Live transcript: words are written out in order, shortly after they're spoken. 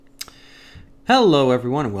Hello,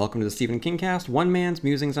 everyone, and welcome to the Stephen King Cast, one man's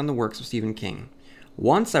musings on the works of Stephen King.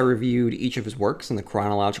 Once I reviewed each of his works in the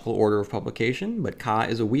chronological order of publication, but Ka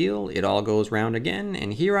is a wheel, it all goes round again,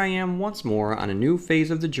 and here I am once more on a new phase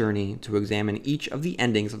of the journey to examine each of the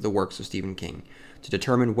endings of the works of Stephen King, to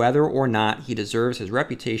determine whether or not he deserves his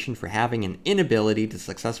reputation for having an inability to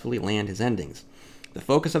successfully land his endings. The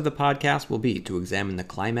focus of the podcast will be to examine the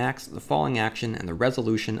climax, the falling action, and the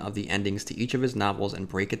resolution of the endings to each of his novels and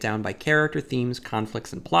break it down by character, themes,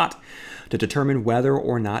 conflicts, and plot to determine whether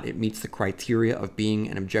or not it meets the criteria of being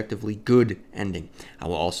an objectively good ending. I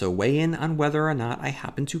will also weigh in on whether or not I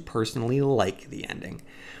happen to personally like the ending.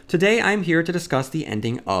 Today I'm here to discuss the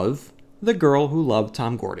ending of The Girl Who Loved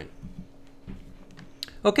Tom Gordon.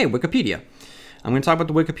 Okay, Wikipedia. I'm going to talk about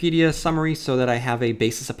the Wikipedia summary so that I have a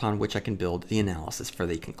basis upon which I can build the analysis for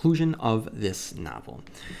the conclusion of this novel.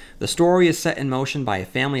 The story is set in motion by a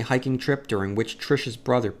family hiking trip during which Trisha's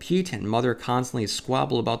brother Pete and mother constantly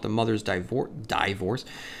squabble about the mother's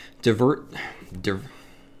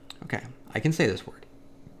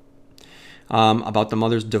about the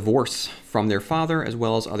mother's divorce from their father, as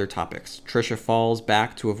well as other topics. Trisha falls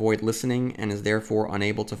back to avoid listening and is therefore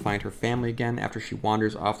unable to find her family again after she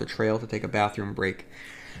wanders off the trail to take a bathroom break.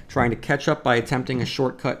 Trying to catch up by attempting a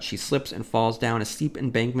shortcut, she slips and falls down a steep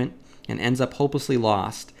embankment and ends up hopelessly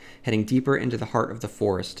lost, heading deeper into the heart of the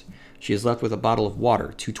forest. She is left with a bottle of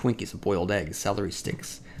water, 2 Twinkies, a boiled egg, celery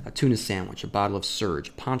sticks, a tuna sandwich, a bottle of Surge,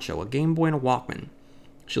 a poncho, a Game Boy, and a Walkman.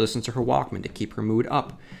 She listens to her Walkman to keep her mood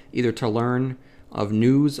up, either to learn of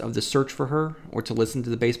news of the search for her or to listen to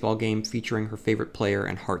the baseball game featuring her favorite player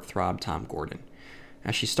and heartthrob Tom Gordon.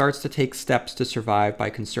 As she starts to take steps to survive by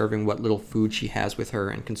conserving what little food she has with her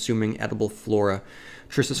and consuming edible flora,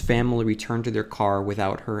 Trisha's family return to their car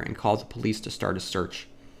without her and call the police to start a search.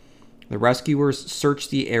 The rescuers search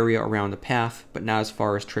the area around the path, but not as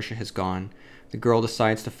far as Trisha has gone. The girl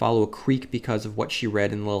decides to follow a creek because of what she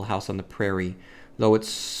read in Little House on the Prairie, though it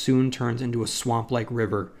soon turns into a swamp-like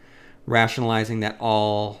river, rationalizing that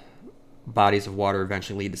all bodies of water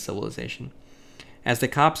eventually lead to civilization. As the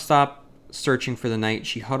cops stop searching for the night,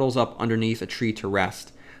 she huddles up underneath a tree to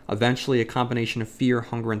rest. Eventually, a combination of fear,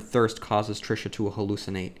 hunger, and thirst causes Trisha to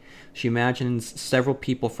hallucinate. She imagines several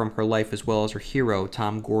people from her life as well as her hero,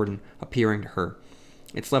 Tom Gordon, appearing to her.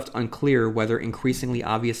 It's left unclear whether increasingly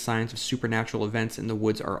obvious signs of supernatural events in the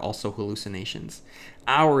woods are also hallucinations.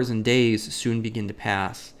 Hours and days soon begin to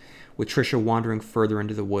pass, with Trisha wandering further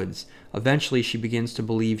into the woods. Eventually, she begins to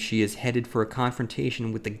believe she is headed for a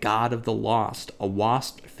confrontation with the God of the Lost, a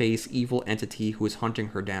wasp-faced evil entity who is hunting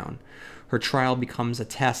her down. Her trial becomes a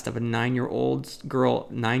test of a 9-year-old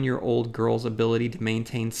girl's ability to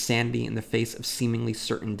maintain sanity in the face of seemingly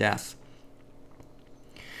certain death.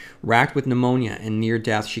 Racked with pneumonia and near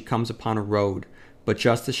death, she comes upon a road, but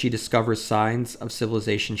just as she discovers signs of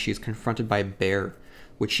civilization, she is confronted by a bear,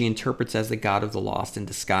 which she interprets as the God of the Lost in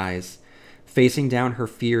disguise. Facing down her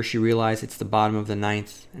fear, she realizes it's the bottom of the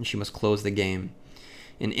 9th, and she must close the game.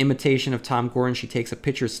 In imitation of Tom Gordon, she takes a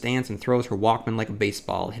pitcher's stance and throws her Walkman like a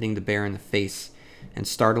baseball, hitting the bear in the face and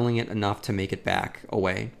startling it enough to make it back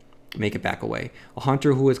away. A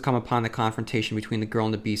hunter who has come upon the confrontation between the girl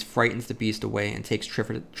and the beast frightens the beast away and takes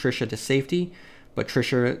Trisha to safety, but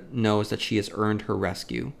Trisha knows that she has earned her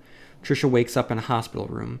rescue. Trisha wakes up in a hospital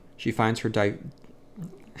room. She finds her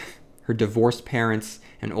divorced parents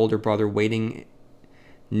and older brother waiting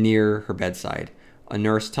near her bedside. A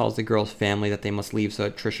nurse tells the girl's family that they must leave so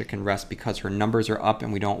that Trisha can rest because her numbers are up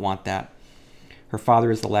and we don't want that. Her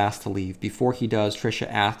father is the last to leave. Before he does, Trisha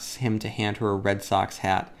asks him to hand her a Red Sox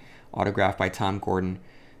hat, autographed by Tom Gordon,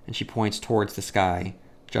 and she points towards the sky,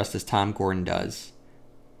 just as Tom Gordon does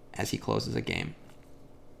as he closes a game.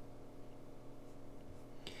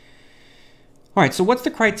 All right, so what's the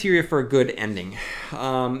criteria for a good ending?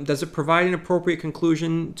 Does it provide an appropriate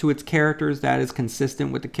conclusion to its characters that is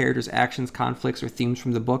consistent with the characters' actions, conflicts, or themes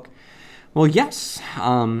from the book? Well, yes.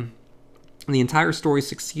 The entire story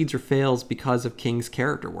succeeds or fails because of King's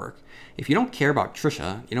character work. If you don't care about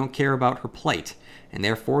Trisha, you don't care about her plight, and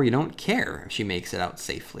therefore you don't care if she makes it out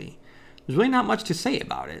safely. There's really not much to say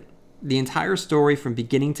about it. The entire story from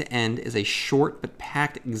beginning to end is a short but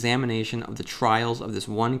packed examination of the trials of this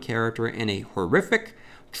one character in a horrific,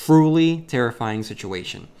 truly terrifying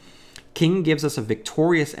situation. King gives us a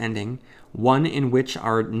victorious ending, one in which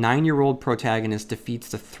our 9-year-old protagonist defeats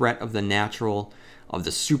the threat of the natural, of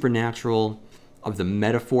the supernatural, of the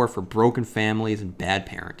metaphor for broken families and bad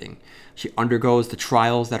parenting. She undergoes the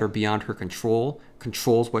trials that are beyond her control,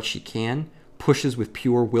 controls what she can, pushes with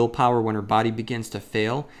pure willpower when her body begins to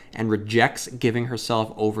fail, and rejects giving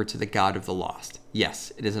herself over to the God of the lost.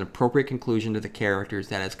 Yes, it is an appropriate conclusion to the characters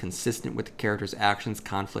that is consistent with the characters' actions,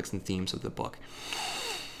 conflicts, and themes of the book.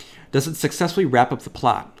 Does it successfully wrap up the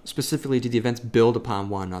plot? Specifically, do the events build upon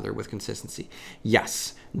one another with consistency?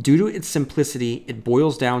 Yes. Due to its simplicity, it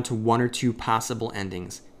boils down to one or two possible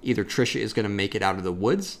endings. Either Trisha is going to make it out of the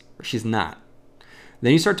woods, or she's not.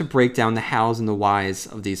 Then you start to break down the hows and the whys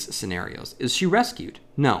of these scenarios. Is she rescued?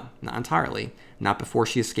 No, not entirely. Not before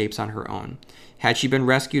she escapes on her own. Had she been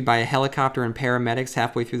rescued by a helicopter and paramedics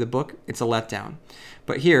halfway through the book, it's a letdown.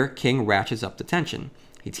 But here, King ratchets up the tension.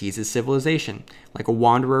 He teases civilization. Like a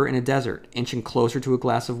wanderer in a desert, inching closer to a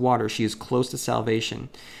glass of water, she is close to salvation.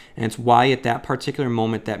 And it's why at that particular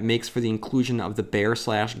moment that makes for the inclusion of the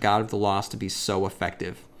bear/God of the lost to be so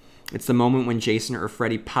effective. It's the moment when Jason or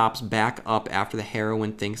Freddy pops back up after the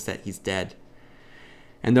heroine thinks that he's dead.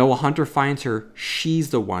 And though a hunter finds her,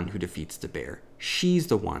 she's the one who defeats the bear. She's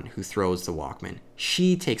the one who throws the Walkman.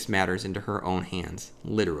 She takes matters into her own hands,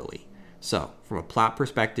 literally. So, from a plot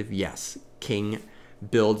perspective, yes, King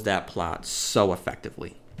builds that plot so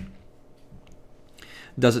effectively.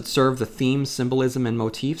 Does it serve the theme, symbolism, and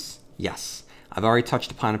motifs? Yes. I've already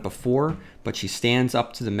touched upon it before, but she stands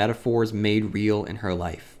up to the metaphors made real in her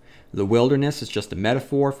life. The wilderness is just a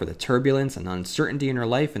metaphor for the turbulence and uncertainty in her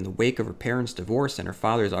life in the wake of her parents' divorce and her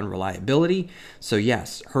father's unreliability. So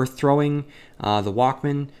yes, her throwing the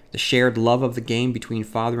Walkman, the shared love of the game between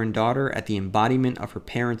father and daughter at the embodiment of her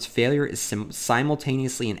parents' failure is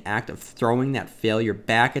simultaneously an act of throwing that failure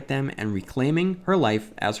back at them and reclaiming her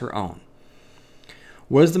life as her own.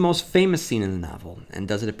 What is the most famous scene in the novel, and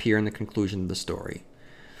does it appear in the conclusion of the story?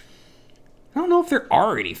 I don't know if there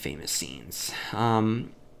are any famous scenes.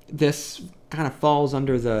 This kind of falls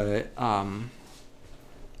under the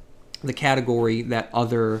category that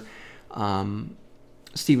other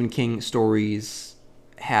Stephen King stories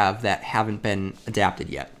have that haven't been adapted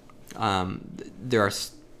yet. There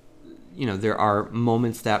are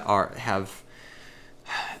moments that have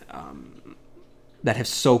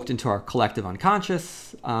soaked into our collective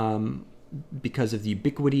unconscious because of the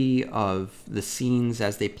ubiquity of the scenes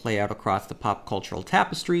as they play out across the pop cultural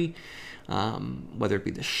tapestry. Whether it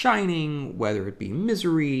be The Shining, whether it be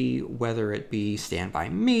Misery, whether it be Stand By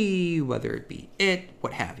Me, whether it be It,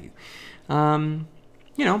 what have you.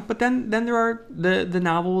 But then there are the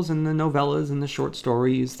novels and the novellas and the short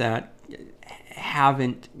stories that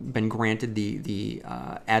haven't been granted the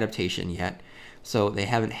adaptation yet, so they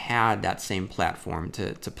haven't had that same platform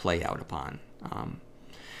to play out upon.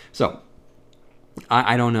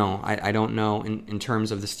 I don't know. I don't know in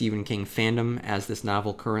terms of the Stephen King fandom as this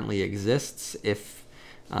novel currently exists if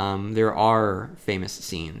there are famous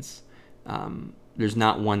scenes. There's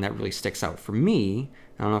not one that really sticks out for me.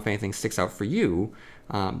 I don't know if anything sticks out for you.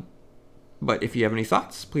 But if you have any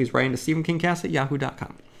thoughts, please write into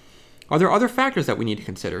StephenKingcast@yahoo.com. Are there other factors that we need to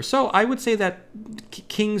consider? So I would say that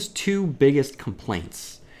King's two biggest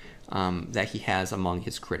complaints that he has among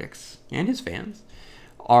his critics and his fans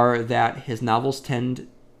are that his novels tend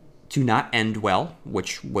to not end well,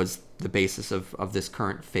 which was the basis of this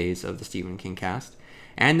current phase of the Stephen King cast,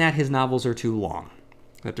 and that his novels are too long,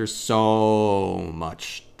 that there's so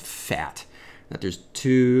much fat, that there's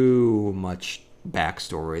too much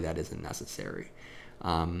backstory that isn't necessary.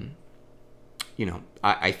 I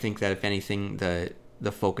think that if anything,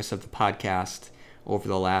 the focus of the podcast over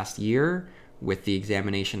the last year with the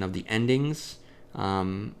examination of the endings,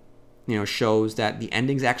 shows that the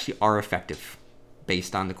endings actually are effective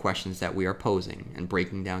based on the questions that we are posing and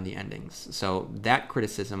breaking down the endings. So that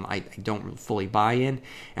criticism I don't fully buy in.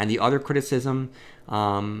 And the other criticism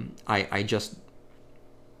I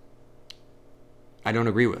don't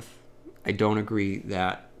agree with. I don't agree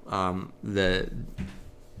that the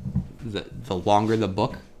longer the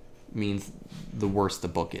book means the worse the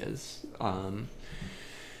book is. And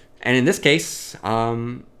in this case,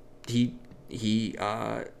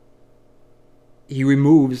 he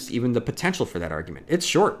removes even the potential for that argument. It's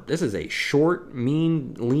short. This is a short,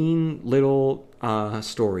 mean, lean little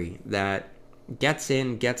story that gets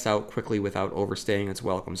in, gets out quickly without overstaying its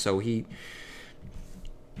welcome. So he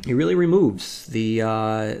really removes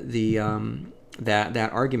that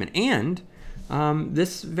argument. And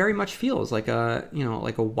this very much feels like a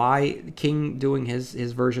King doing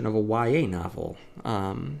his version of a YA novel.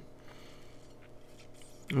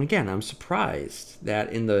 Again, I'm surprised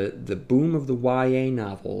that in the boom of the YA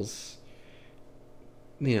novels,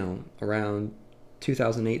 around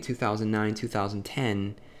 2008, 2009,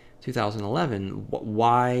 2010, 2011,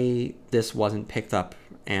 why this wasn't picked up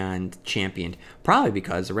and championed. Probably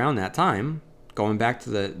because around that time, going back to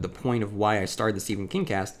the point of why I started the Stephen King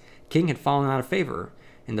cast, King had fallen out of favor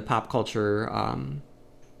in the pop culture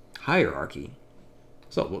hierarchy.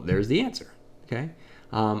 So well, there's the answer. Okay,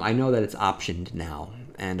 I know that it's optioned now,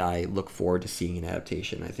 and I look forward to seeing an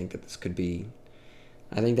adaptation. I think that it could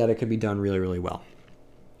be done really, really well.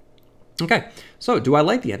 Okay, so do I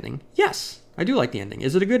like the ending? Yes, I do like the ending.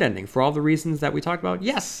 Is it a good ending? For all the reasons that we talked about,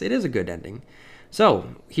 yes, it is a good ending.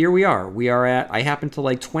 So here we are. I happen to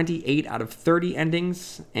like 28 out of 30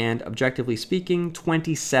 endings, and objectively speaking,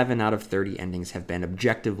 27 out of 30 endings have been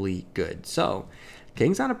objectively good. So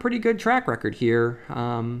King's on a pretty good track record here.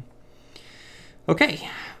 Okay,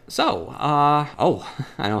 so I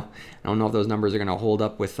don't know if those numbers are going to hold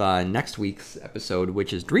up with next week's episode,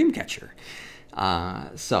 which is Dreamcatcher.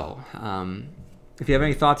 If you have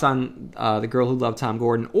any thoughts on The Girl Who Loved Tom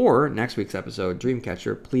Gordon or next week's episode,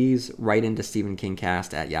 Dreamcatcher, please write into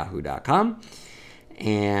StephenKingcast@yahoo.com.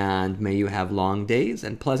 And may you have long days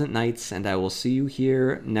and pleasant nights, and I will see you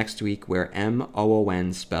here next week where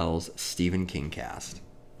MOON spells Stephen King Cast.